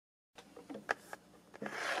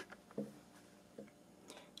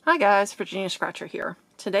Hi guys, Virginia Scratcher here.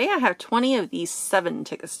 Today I have 20 of these 7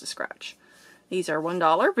 tickets to scratch. These are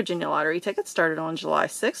 $1 Virginia Lottery tickets started on July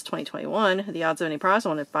 6, 2021. The odds of any prize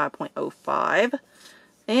won at 5.05.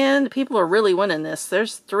 And people are really winning this.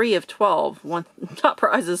 There's 3 of 12 top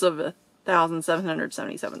prizes of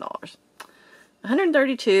 $1,777.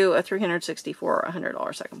 132 of 364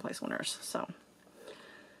 $100 second place winners. So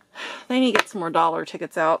they need to get some more dollar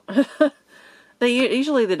tickets out.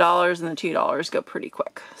 Usually the dollars and the $2 go pretty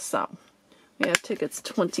quick. So we have tickets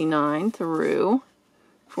 29 through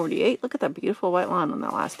 48. Look at that beautiful white line on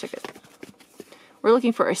that last ticket. We're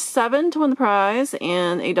looking for a 7 to win the prize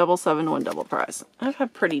and a double 7 to win double prize. I've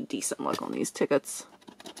had pretty decent luck on these tickets.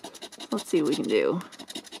 Let's see what we can do.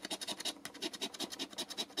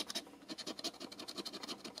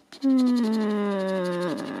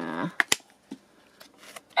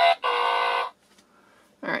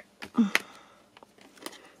 Alright.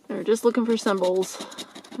 We're just looking for symbols.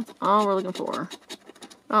 That's all we're looking for.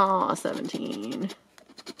 Oh, 17.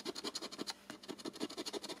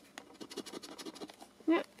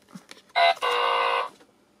 Yep.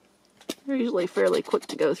 They're usually fairly quick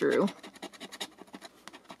to go through.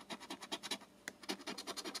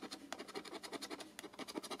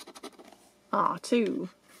 Ah, 2.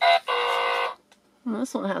 And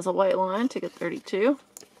this one has a white line, ticket 32.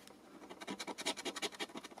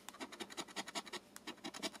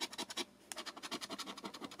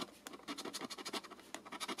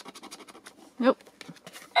 Nope.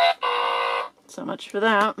 So much for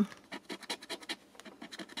that.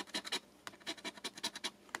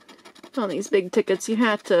 On these big tickets, you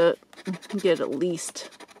have to get at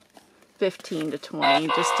least 15 to 20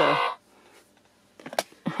 just to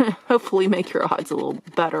hopefully make your odds a little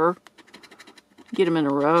better. Get them in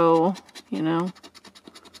a row, you know.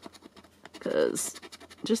 Because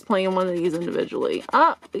just playing one of these individually.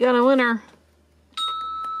 Ah, we got a winner.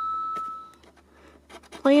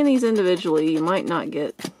 Playing these individually, you might not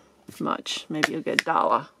get much. Maybe you'll get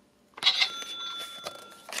 $1.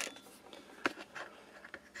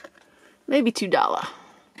 Maybe $2.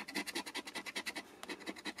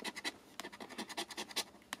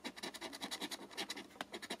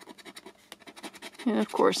 And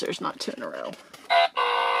of course, there's not 2 in a row.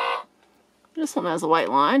 This one has a white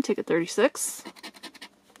line, ticket 36.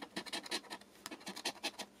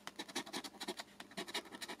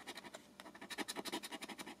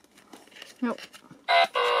 Nope.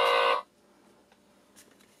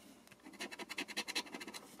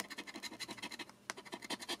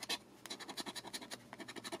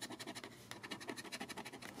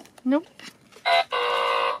 Nope.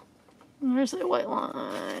 There's a white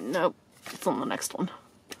line. Nope. It's on the next one.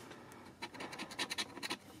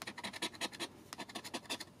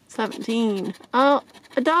 17. Oh,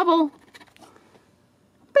 a double.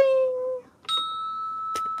 Bing.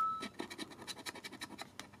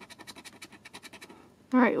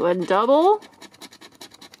 Alright, one double.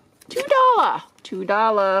 $2.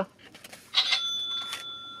 $2.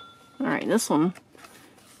 Alright, this one.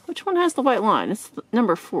 Which one has the white line? It's the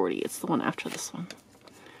number 40. It's the one after this one.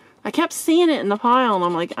 I kept seeing it in the pile and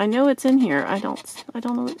I'm like, I know it's in here. I don't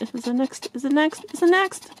know if it's the next. Is it next? Is it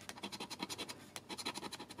next?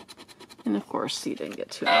 And of course, you didn't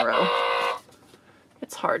get 2 in a row.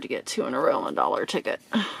 It's hard to get 2 in a row on a $1 ticket.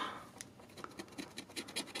 Try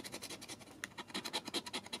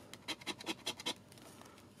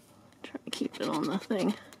to keep it on the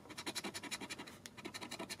thing.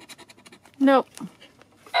 Nope.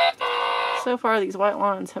 So far, these white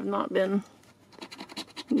lines have not been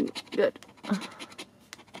good.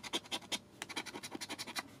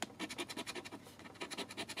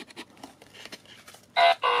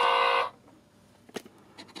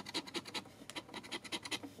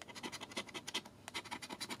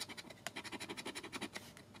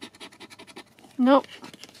 Nope.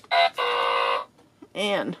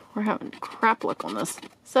 And we're having crap luck on this.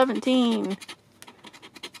 17.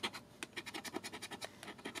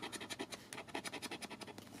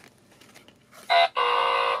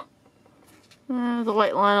 The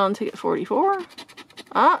white line on ticket 44.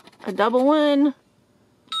 Ah, a double win.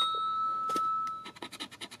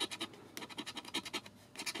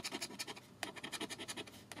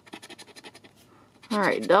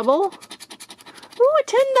 Alright, double. Ooh,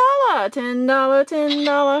 $10. $10,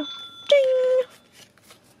 $10. Ding!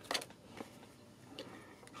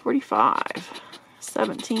 45.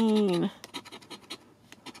 17.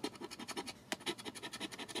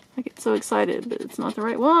 I get so excited, but it's not the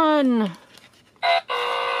right one.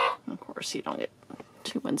 Of course, you don't get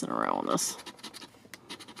 2 wins in a row on this.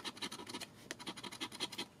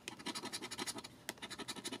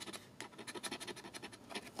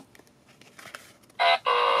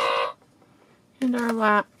 And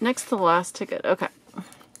our next to the last ticket. Okay.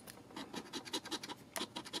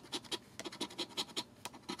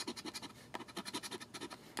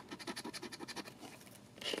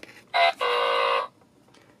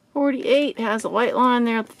 $48 has a white line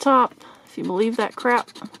there at the top, if you believe that crap.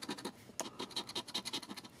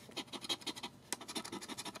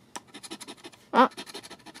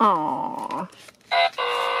 Aww.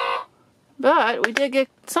 But we did get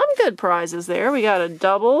some good prizes there. We got a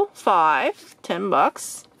double 5,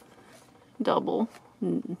 $10. Double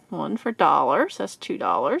one for $1, that's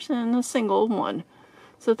 $2, and a single one.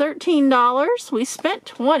 So $13. We spent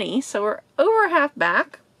 $20, so we're over half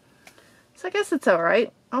back. So I guess it's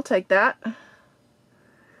alright. I'll take that.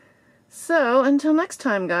 So until next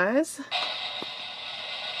time, guys.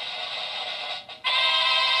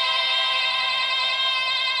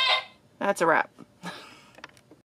 That's a wrap.